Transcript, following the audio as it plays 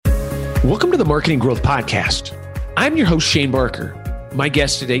Welcome to the Marketing Growth Podcast. I'm your host, Shane Barker. My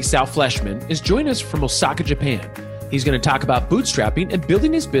guest today, Sal Fleshman, is joining us from Osaka, Japan. He's going to talk about bootstrapping and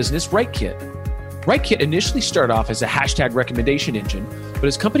building his business, RightKit. RightKit initially started off as a hashtag recommendation engine, but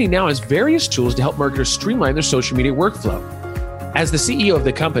his company now has various tools to help marketers streamline their social media workflow. As the CEO of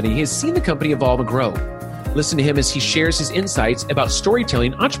the company, he has seen the company evolve and grow. Listen to him as he shares his insights about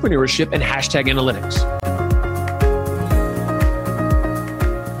storytelling, entrepreneurship, and hashtag analytics.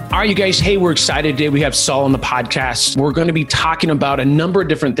 All right, you guys. Hey, we're excited today. We have Saul on the podcast. We're going to be talking about a number of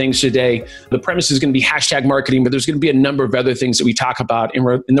different things today. The premise is going to be hashtag marketing, but there's going to be a number of other things that we talk about in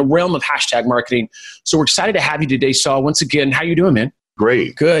the realm of hashtag marketing. So we're excited to have you today, Saul. Once again, how you doing, man?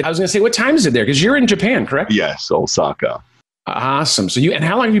 Great. Good. I was going to say, what time is it there? Because you're in Japan, correct? Yes, Osaka. Awesome. And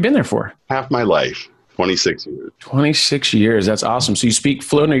how long have you been there for? Half my life, 26 years. 26 years. That's awesome. So you speak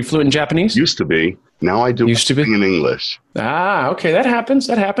fluent? Are you fluent in Japanese? Used to be. Now I do everything in English. Okay. That happens.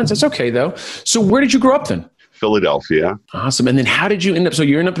 That's okay, though. So where did you grow up then? Philadelphia. Awesome. And then how did you end up? So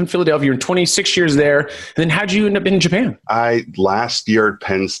you ended up in Philadelphia. You're 26 years there. And then how did you end up in Japan? Last year at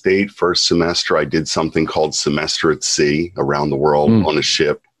Penn State, first semester, I did something called Semester at Sea around the world on a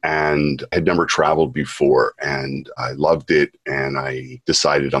ship. And I had never traveled before, and I loved it. And I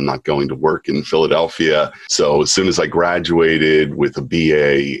decided I'm not going to work in Philadelphia. So as soon as I graduated with a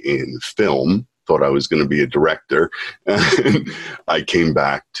BA in film, thought I was going to be a director, and I came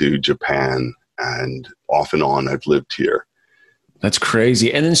back to Japan, and off and on I've lived here. That's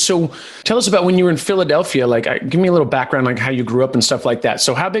crazy. And then, so tell us about when you were in Philadelphia, give me a little background, like how you grew up and stuff like that.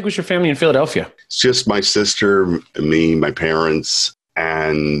 So how big was your family in Philadelphia? It's just my sister, me, my parents,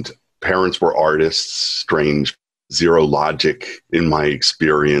 and parents were artists, strange, zero logic in my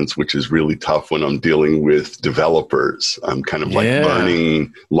experience, which is really tough when I'm dealing with developers. I'm kind of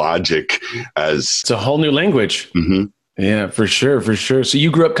learning logic as... It's a whole new language. Mm-hmm. Yeah, for sure. So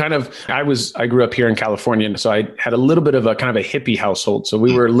you grew up I grew up here in California, and so I had a little bit of a kind of a hippie household. So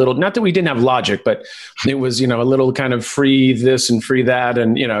we were a little, not that we didn't have logic, but it was, a little kind of free this and free that.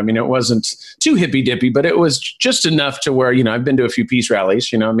 And, it wasn't too hippy dippy, but it was just enough to where, I've been to a few peace rallies,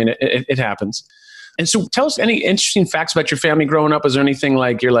 it happens. And so tell us any interesting facts about your family growing up. Is there anything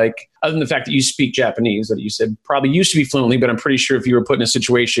other than the fact that you speak Japanese, that you said probably used to be fluently, but I'm pretty sure if you were put in a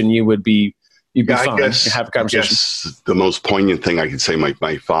situation, you'd be fine and have a conversation. I guess the most poignant thing I could say,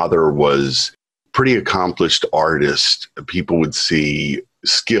 my father was pretty accomplished artist. People would see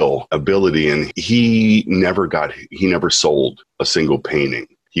skill, ability, and he never sold a single painting.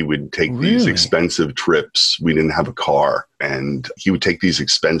 He would take these expensive trips. We didn't have a car, and he would take these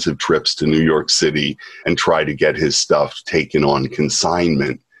expensive trips to New York City and try to get his stuff taken on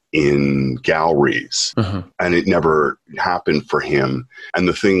consignment in galleries. Uh-huh. And it never happened for him. And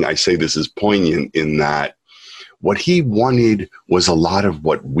the thing I say, this is poignant in that what he wanted was a lot of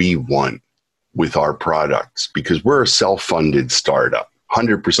what we want with our products, because we're a self-funded startup,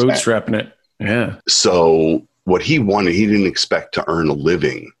 100%. Bootstrapping it. Yeah. So what he wanted, he didn't expect to earn a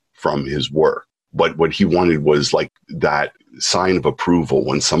living from his work. But what he wanted was like that sign of approval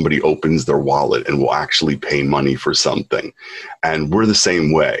when somebody opens their wallet and will actually pay money for something. And we're the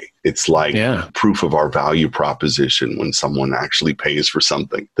same way. It's like proof of our value proposition when someone actually pays for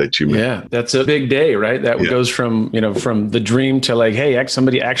something that you make. Yeah, that's a big day, right? That goes from, from the dream to hey,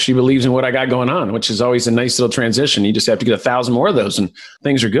 somebody actually believes in what I got going on, which is always a nice little transition. You just have to get 1,000 more of those and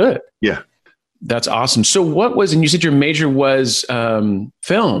things are good. Yeah. That's awesome. So and you said your major was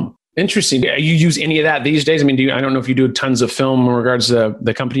film. Interesting. Do you use any of that these days? I mean, I don't know if you do tons of film in regards to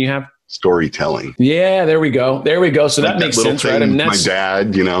the company you have. Storytelling. Yeah, there we go. So that makes sense, right? I mean, my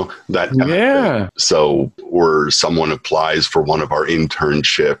dad, that. So, or someone applies for one of our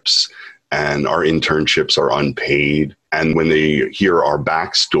internships, and our internships are unpaid. And when they hear our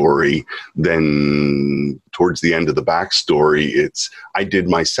backstory, then towards the end of the backstory, I did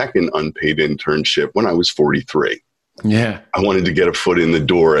my second unpaid internship when I was 43. Yeah. I wanted to get a foot in the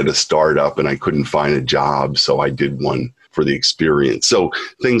door at a startup, and I couldn't find a job. So I did one for the experience. So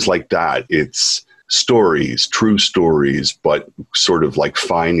things like that. It's stories, true stories, but sort of like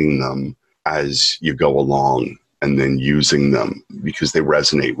finding them as you go along and then using them because they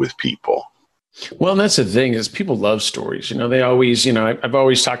resonate with people. Well, and that's the thing is people love stories. They always, I've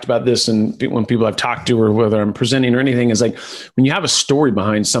always talked about this, and when people I've talked to or whether I'm presenting or anything, is like when you have a story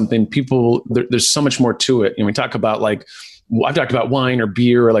behind something, there's so much more to it. We talk about I've talked about wine or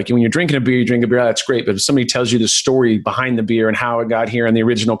beer, or when you're drinking a beer, you drink a beer, that's great. But if somebody tells you the story behind the beer and how it got here and the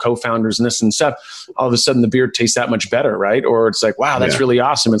original co-founders and this and stuff, all of a sudden the beer tastes that much better, right? Or it's like, wow, that's really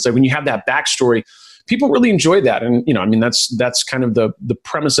awesome. It's like when you have that backstory, people really enjoy that. And, I mean, that's kind of the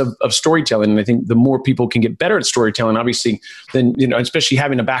premise of storytelling. And I think the more people can get better at storytelling, obviously, then, especially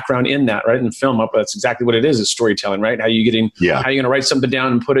having a background in that, right? In film, that's exactly what it is storytelling, right? How are you going to write something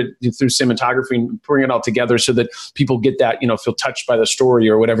down and put it through cinematography and bring it all together so that people get that, feel touched by the story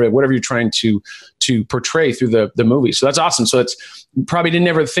or whatever you're trying to portray through the movie. So that's awesome. So it's probably didn't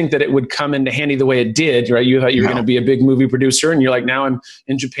ever think that it would come into handy the way it did, right? You thought you were going to be a big movie producer, and you're like, now I'm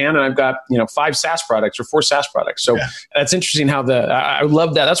in Japan and I've got, 5 SaaS products or 4 SaaS products. So that's interesting how I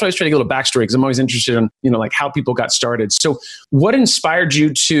love that. That's why I was trying to get a little backstory, because I'm always interested in, like how people got started. So what inspired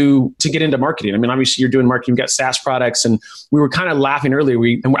you to get into marketing? I mean, obviously you're doing marketing, you've got SaaS products, and we were kind of laughing earlier.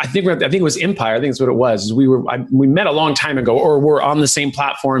 I think it was Empire. I think that's what it was. We met a long time ago, or we're on the same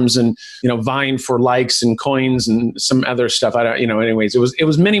platforms and, vying for likes and coins and some other stuff. I don't, anyways, it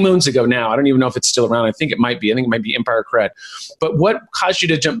was many moons ago now. I don't even know if it's still around. I think it might be. I think it might be Empire Cred. But what caused you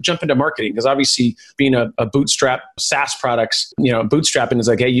to jump into marketing? Because obviously being a bootstrap SaaS products, bootstrapping is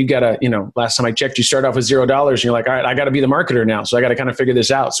like, hey, you gotta, last time I checked, you start off with $0 and you're like, all right, I gotta be the marketer now. So I gotta kind of figure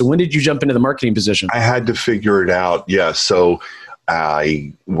this out. So when did you jump into the marketing position? I had to figure it out. Yeah. So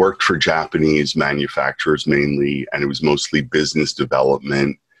I worked for Japanese manufacturers mainly, and it was mostly business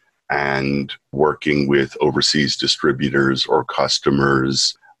development and working with overseas distributors or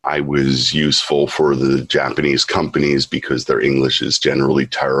customers. I was useful for the Japanese companies because their English is generally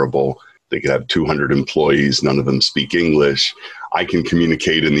terrible. They could have 200 employees, none of them speak English. I can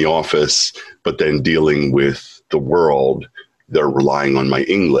communicate in the office, but then dealing with the world, they're relying on my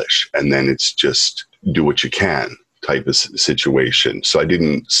English. And then it's just do what you can type of situation. So I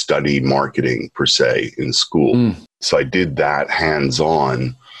didn't study marketing per se in school. So I did that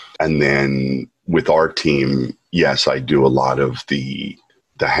hands-on. And then with our team, yes, I do a lot of the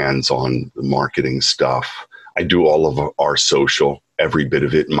hands-on marketing stuff. I do all of our social, every bit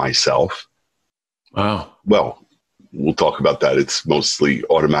of it myself. Wow. Well, we'll talk about that. It's mostly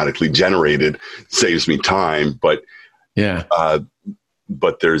automatically generated, saves me time, but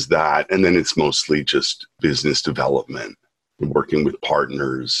but there's that. And then it's mostly just business development, working with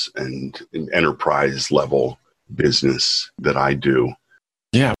partners and enterprise level business that I do.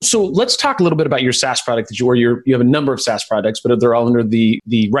 Yeah. So let's talk a little bit about your SaaS product that you have a number of SaaS products, but they're all under the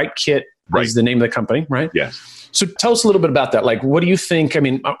RightKit is the name of the company, right? Yes. So tell us a little bit about that. Like, what do you think? I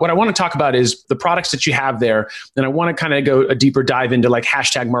mean, what I want to talk about is the products that you have there. And I want to kind of go a deeper dive into like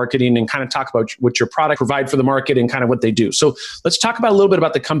hashtag marketing and kind of talk about what your product provide for the market and kind of what they do. So let's talk about a little bit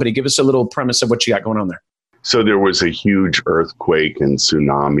about the company. Give us a little premise of what you got going on there. So there was a huge earthquake and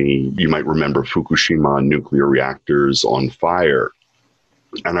tsunami. You might remember Fukushima nuclear reactors on fire.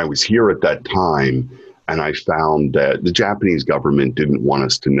 And I was here at that time, and I found that the Japanese government didn't want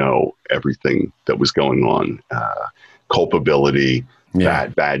us to know everything that was going on. Culpability,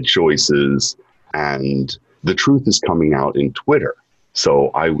 bad choices, and the truth is coming out in Twitter.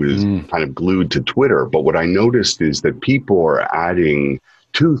 So I was kind of glued to Twitter. But what I noticed is that people are adding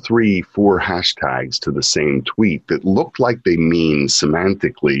 2, 3, 4 hashtags to the same tweet that look like they mean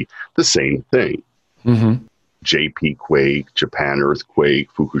semantically the same thing. Mm-hmm. JP quake, Japan earthquake,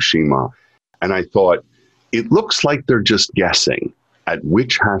 Fukushima. And I thought, it looks like they're just guessing at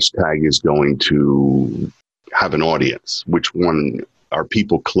which hashtag is going to have an audience. Which one are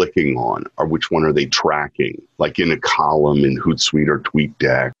people clicking on? Or which one are they tracking? Like in a column in Hootsuite or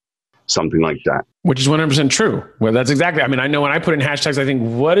TweetDeck, something like that. Which is 100% true. Well, that's exactly. I mean, I know when I put in hashtags, I think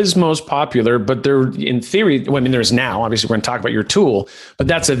what is most popular, but they're in theory, well, I mean, there's now, obviously we're going to talk about your tool, but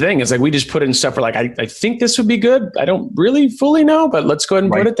that's the thing. It's like, we just put in stuff for like, I think this would be good. I don't really fully know, but let's go ahead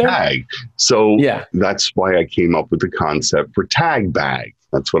and put it there. Tag. So that's why I came up with the concept for Tag Bag.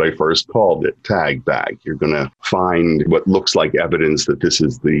 That's what I first called it, Tag Bag. You're going to find what looks like evidence that this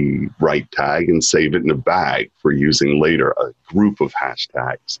is the right tag and save it in a bag for using later, a group of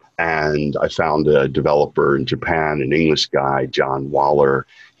hashtags. And I found a developer in Japan, an English guy, John Waller.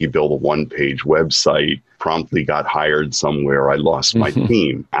 He built a one-page website, promptly got hired somewhere. I lost my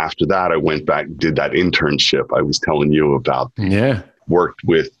team. After that, I went back, did that internship I was telling you about. Yeah. Worked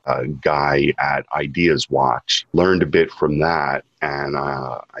with a guy at Ideas Watch, learned a bit from that. And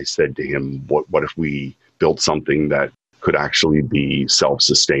I said to him, what if we built something that could actually be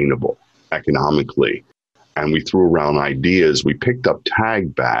self-sustainable economically? And we threw around ideas. We picked up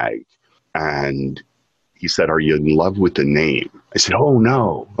Tag Bag, and he said, "Are you in love with the name?" I said, oh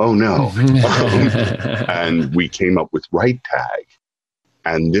no. And we came up with Right Tag.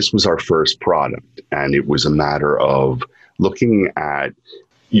 And this was our first product. And it was a matter of looking at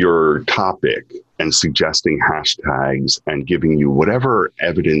your topic and suggesting hashtags and giving you whatever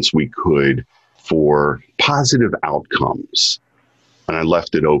evidence we could for positive outcomes And I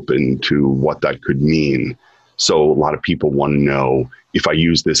left it open to what that could mean. So a lot of people want to know, if I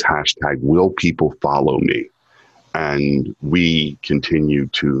use this hashtag, will people follow me? And we continue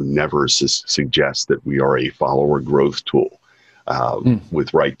to never suggest that we are a follower growth tool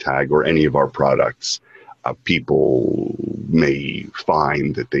with RightTag or any of our products. People may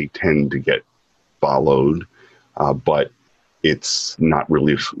find that they tend to get followed, but it's not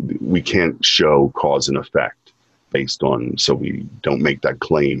really, we can't show cause and effect based on, so we don't make that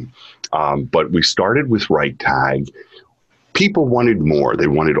claim. But we started with RightTag. People wanted more. They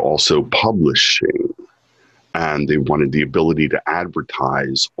wanted also publishing, and they wanted the ability to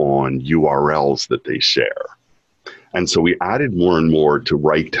advertise on URLs that they share. And so we added more and more to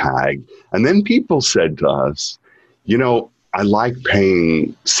RightTag. And then people said to us, I like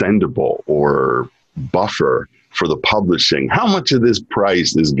paying Sendable or Buffer for the publishing. How much of this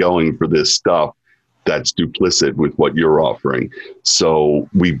price is going for this stuff that's duplicit with what you're offering? So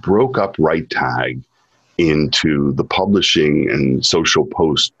we broke up RightTag into the publishing and social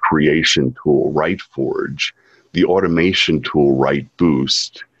post creation tool, RightForge, the automation tool,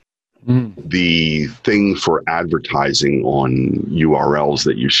 RightBoost, the thing for advertising on URLs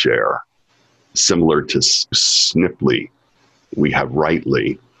that you share, similar to Sniply. We have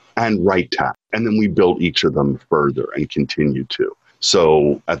Rightly and RightTag. And then we built each of them further and continue to.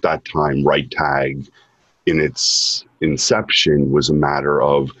 So at that time, RightTag in its inception was a matter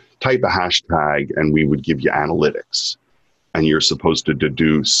of type a hashtag and we would give you analytics. And you're supposed to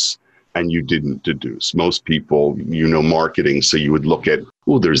deduce, and you didn't deduce. Most people, marketing, so you would look at,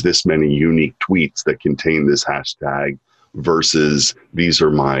 there's this many unique tweets that contain this hashtag versus these are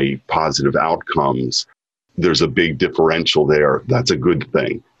my positive outcomes. There's a big differential there. That's a good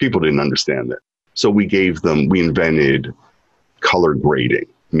thing. People didn't understand that. So we invented color grading.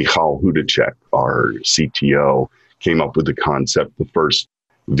 Michal Hudacek, our CTO, came up with the concept, the first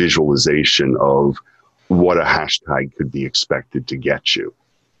visualization of what a hashtag could be expected to get you.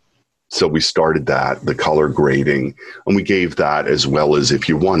 So we started that, the color grading, and we gave that as well as, if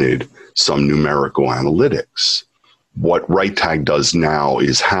you wanted, some numerical analytics. What RightTag does now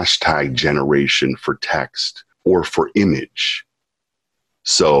is hashtag generation for text or for image.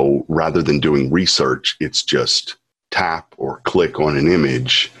 So rather than doing research, it's just tap or click on an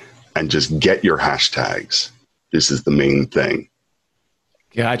image and just get your hashtags. This is the main thing.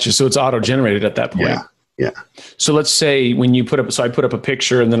 Gotcha. So it's auto-generated at that point. Yeah. So let's say when you I put up a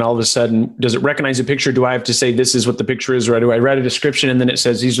picture and then all of a sudden, does it recognize a picture? Do I have to say this is what the picture is, or do I write a description and then it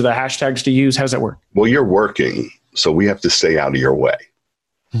says these are the hashtags to use? How does that work? Well, you're working, so we have to stay out of your way.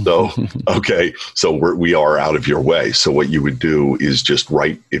 So, okay, so we are out of your way. So what you would do is just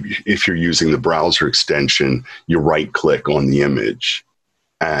if you're using the browser extension, you right click on the image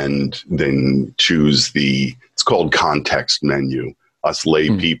and then choose it's called context menu. Us lay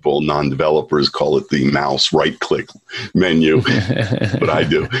people, non-developers call it the mouse right-click menu, but I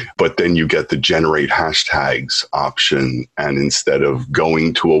do. But then you get the generate hashtags option, and instead of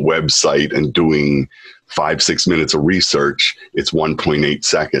going to a website and doing 5-6 minutes of research, it's 1.8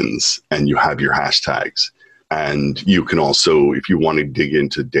 seconds, and you have your hashtags. And you can also, if you want to dig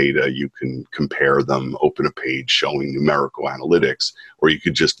into data, you can compare them, open a page showing numerical analytics, or you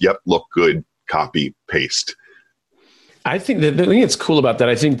could just, look good, copy, paste. I think the thing that's cool about that,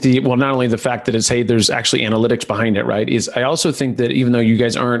 I think not only the fact that it's, hey, there's actually analytics behind it, right? Is I also think that even though you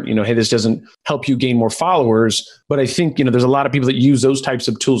guys aren't, hey, this doesn't help you gain more followers, but I think, there's a lot of people that use those types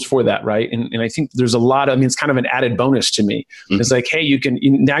of tools for that, right? And I think there's a lot of, it's kind of an added bonus to me. Mm-hmm. It's like, hey,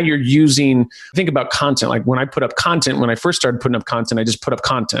 now you're using, think about content. Like when I put up content, when I first started putting up content, I just put up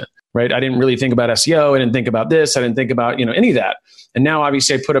content, right? I didn't really think about SEO. I didn't think about this. I didn't think about, any of that. And now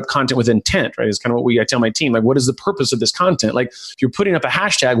obviously I put up content with intent, right? It's kind of what I tell my team, like, what is the purpose of this content? Like if you're putting up a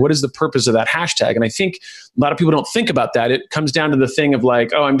hashtag, what is the purpose of that hashtag? And I think a lot of people don't think about that. It comes down to the thing of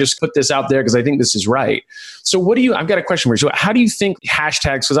like, I'm just put this out there because I think this is right. So I've got a question for you. So how do you think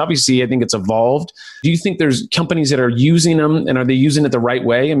hashtags, because obviously I think it's evolved. Do you think there's companies that are using them, and are they using it the right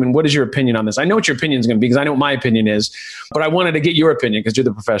way? I mean, what is your opinion on this? I know what your opinion is going to be because I know what my opinion is, but I wanted to get your opinion because you're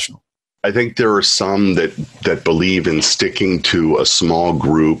the professional. I think there are some that believe in sticking to a small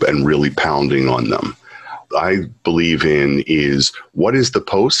group and really pounding on them. I believe in is, what is the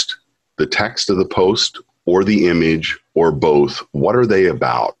post, the text of the post, or the image, or both? What are they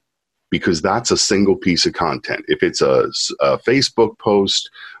about? Because that's a single piece of content. If it's a Facebook post,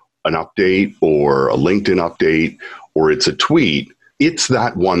 an update, or a LinkedIn update, or it's a tweet, it's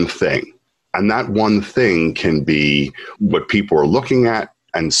that one thing. And that one thing can be what people are looking at.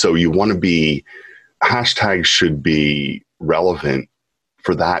 And so you want to hashtags should be relevant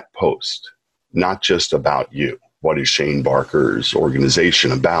for that post, not just about you. what is Shane Barker's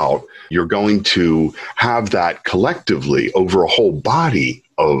organization about, you're going to have that collectively over a whole body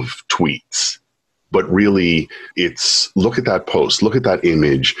of tweets. But really, it's look at that post, look at that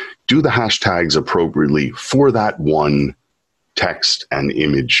image, do the hashtags appropriately for that one text and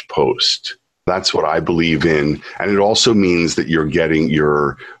image post. That's what I believe in. And it also means that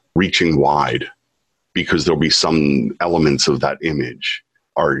you're reaching wide, because there'll be some elements of that image.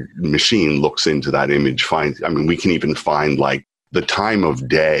 Our machine looks into that image, we can even find like the time of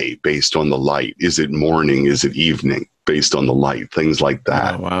day based on the light. Is it morning? Is it evening? Based on the light, things like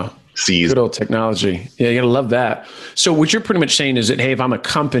that. Oh, wow. Good old technology. Yeah, you gotta love that. So what you're pretty much saying is that, hey, if I'm a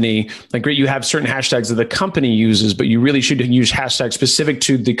company, like great, you have certain hashtags that the company uses, but you really should use hashtags specific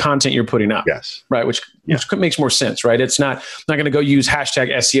to the content you're putting up. Yes. Which makes more sense, right? It's not going to go use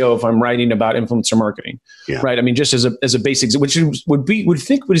hashtag SEO if I'm writing about influencer marketing, right? I mean, just as a basic, which would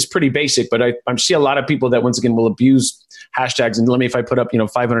think is pretty basic, but I see a lot of people that once again will abuse hashtags. And let me, if I put up,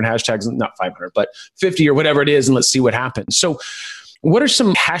 500 hashtags, not 500, but 50 or whatever it is, and let's see what happens. So what are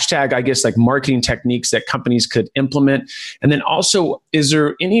some hashtag, I guess, like marketing techniques that companies could implement? And then also, is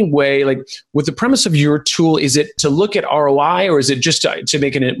there any way, like with the premise of your tool, is it to look at ROI, or is it just to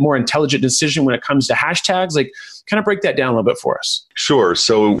make a more intelligent decision when it comes to hashtags? Like, kind of break that down a little bit for us. Sure.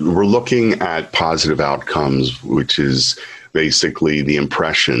 So we're looking at positive outcomes, which is basically the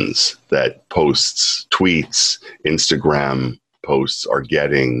impressions that posts, tweets, Instagram posts are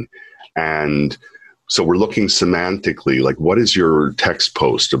getting. And so we're looking semantically, like what is your text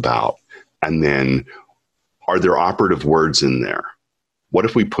post about? And then are there operative words in there? What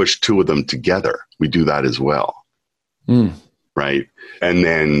if we push two of them together? We do that as well, right? And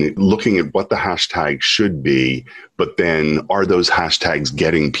then looking at what the hashtag should be, but then are those hashtags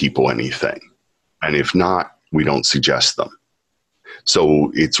getting people anything? And if not, we don't suggest them.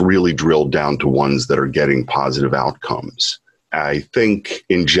 So it's really drilled down to ones that are getting positive outcomes. I think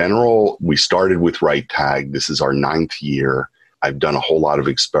in general, we started with Right Tag. This is our 9th year. I've done a whole lot of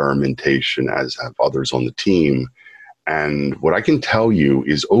experimentation, as have others on the team. And what I can tell you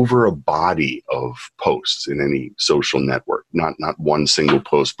is over a body of posts in any social network, not one single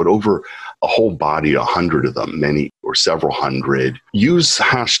post, but over a whole body, 100 of them, many or several hundred, use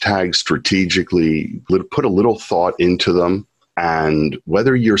hashtags strategically, put a little thought into them. And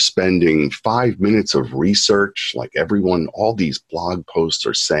whether you're spending 5 minutes of research, like all these blog posts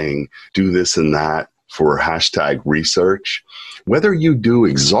are saying, do this and that for hashtag research, whether you do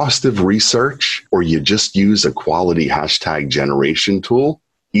exhaustive research or you just use a quality hashtag generation tool,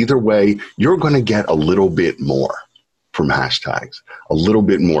 either way, you're going to get a little bit more from hashtags, a little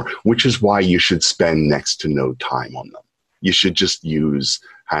bit more, which is why you should spend next to no time on them. You should just use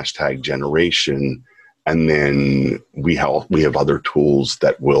hashtag generation. And then we have other tools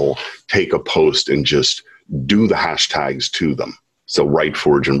that will take a post and just do the hashtags to them. So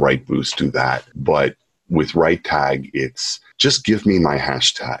RightForge and RightBoost do that. But with Right Tag, it's just give me my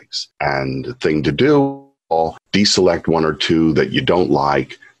hashtags. And the thing to do, deselect one or two that you don't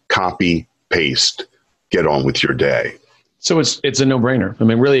like, copy, paste, get on with your day. So it's a no-brainer. I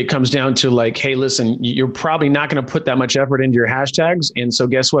mean, really, it comes down to like, hey, listen, you're probably not going to put that much effort into your hashtags. And so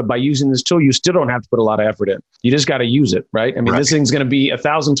guess what? By using this tool, you still don't have to put a lot of effort in. You just got to use it, right? I mean, This thing's going to be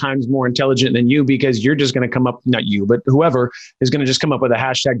 1,000 times more intelligent than you, because you're just going to come up, not you, but whoever is going to just come up with a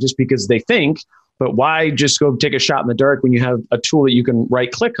hashtag just because they think. But why just go take a shot in the dark when you have a tool that you can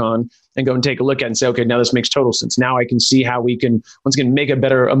right-click on and go and take a look at and say, okay, now this makes total sense. Now I can see how we can, once again, make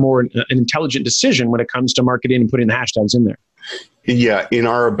a more intelligent decision when it comes to marketing and putting the hashtags in there. Yeah, in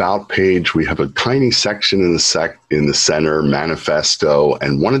our About page, we have a tiny section in the center, manifesto,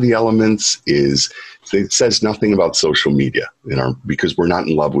 and one of the elements is it says nothing about social media because we're not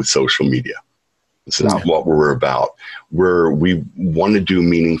in love with social media. It's not what we're about. We want to do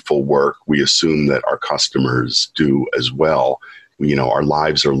meaningful work. We assume that our customers do as well. Our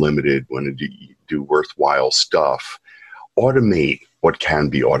lives are limited. We want to do worthwhile stuff. Automate what can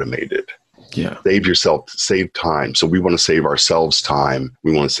be automated. Yeah. Save time. So we want to save ourselves time.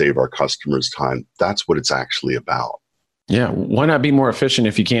 We want to save our customers time. That's what it's actually about. Yeah. Why not be more efficient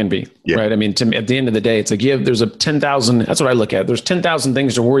if you can be? Yeah. Right. I mean, at the end of the day, it's like, there's 10,000. That's what I look at. There's 10,000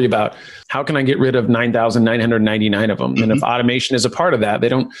 things to worry about. How can I get rid of 9,999 of them? Mm-hmm. And if automation is a part of that, they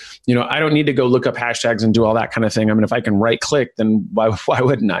don't, I don't need to go look up hashtags and do all that kind of thing. I mean, if I can right click, then why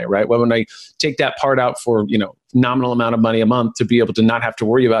wouldn't I? Right. Why wouldn't I take that part out for, nominal amount of money a month to be able to not have to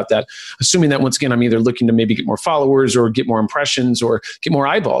worry about that, assuming that once again, I'm either looking to maybe get more followers or get more impressions or get more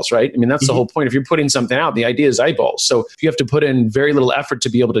eyeballs, right? I mean, that's the whole point. If you're putting something out, the idea is eyeballs. So if you have to put in very little effort to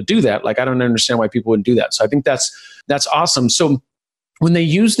be able to do that, like, I don't understand why people wouldn't do that. So I think that's awesome. So when they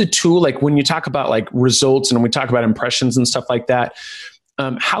use the tool, like when you talk about like results and when we talk about impressions and stuff like that,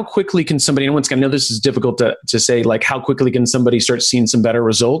 how quickly can somebody, and once again, I know this is difficult to say, like how quickly can somebody start seeing some better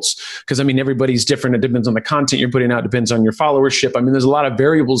results? Because I mean, everybody's different. It depends on the content you're putting out, depends on your followership. I mean, there's a lot of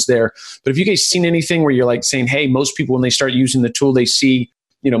variables there. But have you guys seen anything where you're like saying, hey, most people, when they start using the tool, they see,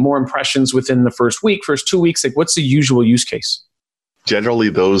 more impressions within the first week, first 2 weeks? Like what's the usual use case? Generally,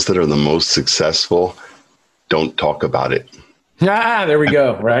 those that are the most successful don't talk about it. There we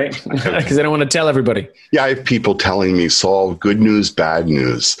go, right? Because I don't want to tell everybody. Yeah, I have people telling me, Saul, good news, bad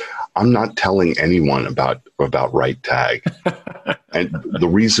news. I'm not telling anyone about Right Tag. And the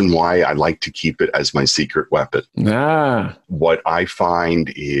reason why I like to keep it as my secret weapon. What I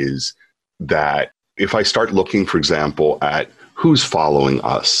find is that if I start looking, for example, at who's following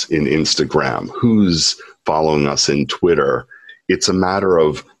us in Instagram, who's following us in Twitter, it's a matter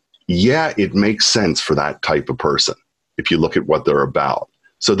of, it makes sense for that type of person if you look at what they're about.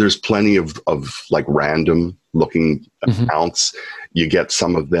 So there's plenty of like random looking accounts. You get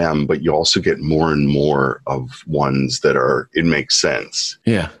some of them, but you also get more and more of ones that it makes sense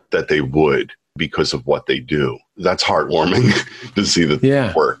that they would because of what they do. That's heartwarming to see that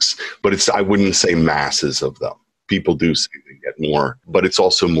it works. But I wouldn't say masses of them. People do say they get more, but it's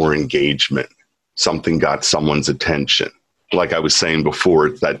also more engagement. Something got someone's attention. Like I was saying before,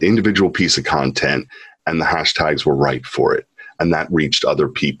 it's that individual piece of content and the hashtags were right for it. And that reached other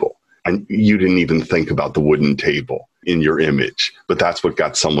people. And you didn't even think about the wooden table in your image, but that's what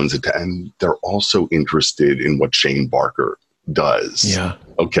got someone's attention. And they're also interested in what Shane Barker does. Yeah.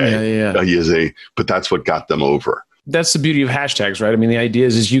 Okay. But that's what got them over. That's the beauty of hashtags, right? I mean, the idea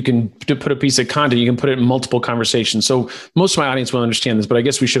is you can put a piece of content, you can put it in multiple conversations. So most of my audience will understand this, but I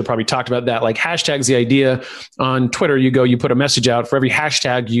guess we should have probably talked about that. Like hashtags, the idea on Twitter, you put a message out for every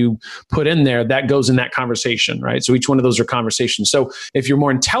hashtag you put in there, that goes in that conversation, right? So each one of those are conversations. So if you're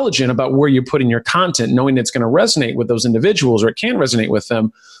more intelligent about where you're putting your content, knowing it's going to resonate with those individuals or it can resonate with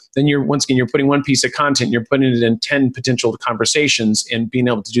them, then you're putting one piece of content, you're putting it in 10 potential conversations, and being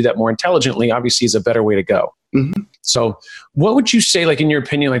able to do that more intelligently, obviously, is a better way to go. Mm-hmm. So what would you say, like in your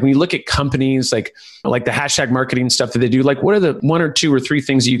opinion, like when you look at companies like the hashtag marketing stuff that they do, like what are the 1 or 2 or 3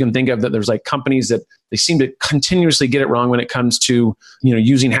 things that you can think of that there's like companies that they seem to continuously get it wrong when it comes to,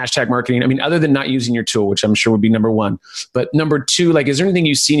 using hashtag marketing? I mean, other than not using your tool, which I'm sure would be number 1, but number 2, like, is there anything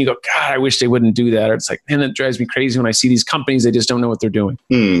you've seen you go, God, I wish they wouldn't do that? Or it's like, man, that drives me crazy when I see these companies, they just don't know what they're doing.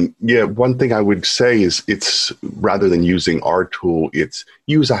 Yeah. One thing I would say is it's rather than using our tool, it's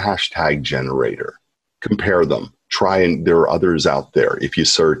use a hashtag generator. Compare them. There are others out there. If you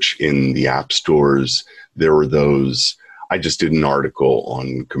search in the app stores, there are those. I just did an article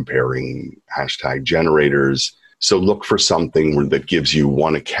on comparing hashtag generators. So look for something that gives you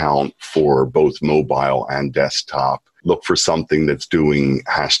one account for both mobile and desktop. Look for something that's doing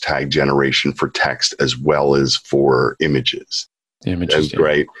hashtag generation for text as well as for images. That's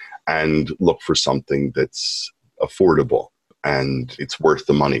great. And look for something that's affordable and it's worth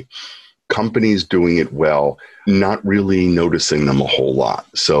the money. Companies doing it well, not really noticing them a whole lot.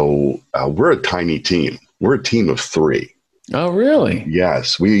 So we're a tiny team. We're a team of 3. Oh, really?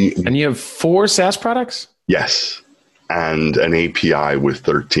 Yes. And you have 4 SaaS products? Yes. And an API with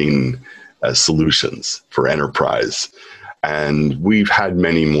 13 solutions for enterprise. And we've had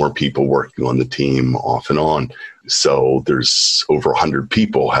many more people working on the team off and on. So there's over 100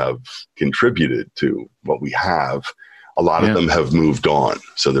 people have contributed to what we have. A lot of them have moved on.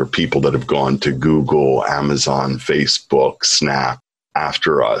 So there are people that have gone to Google, Amazon, Facebook, Snap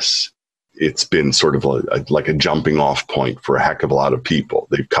after us. It's been sort of like a jumping off point for a heck of a lot of people.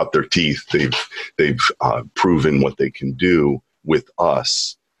 They've cut their teeth. They've proven what they can do with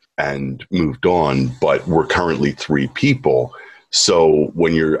us and moved on. But we're currently 3 people. So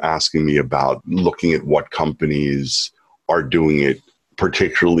when you're asking me about looking at what companies are doing it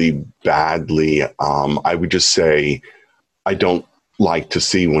particularly badly, I would just say, I don't like to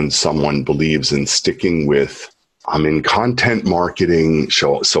see when someone believes in sticking with, I'm in content marketing,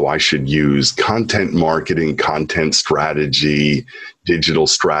 so I should use content marketing, content strategy, digital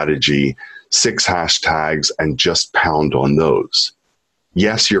strategy, 6 hashtags, and just pound on those.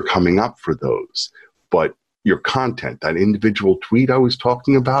 Yes, you're coming up for those, but your content, that individual tweet I was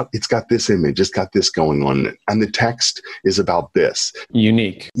talking about, it's got this image, it's got this going on, and the text is about this.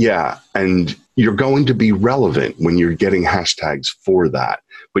 Unique. Yeah, and you're going to be relevant when you're getting hashtags for that,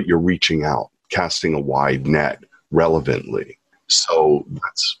 but you're reaching out, casting a wide net relevantly. So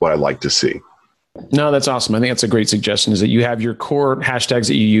that's what I like to see. No, that's awesome. I think that's a great suggestion, is that you have your core hashtags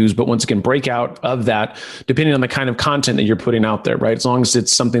that you use, but once again, break out of that depending on the kind of content that you're putting out there, right? As long as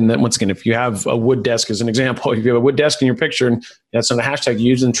it's something that, once again, if you have a wood desk as an example, if you have a wood desk in your picture and that's not a hashtag you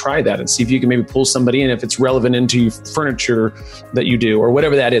use, then try that and see if you can maybe pull somebody in if it's relevant into furniture that you do or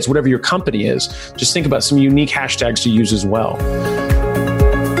whatever that is, whatever your company is. Just think about some unique hashtags to use as well.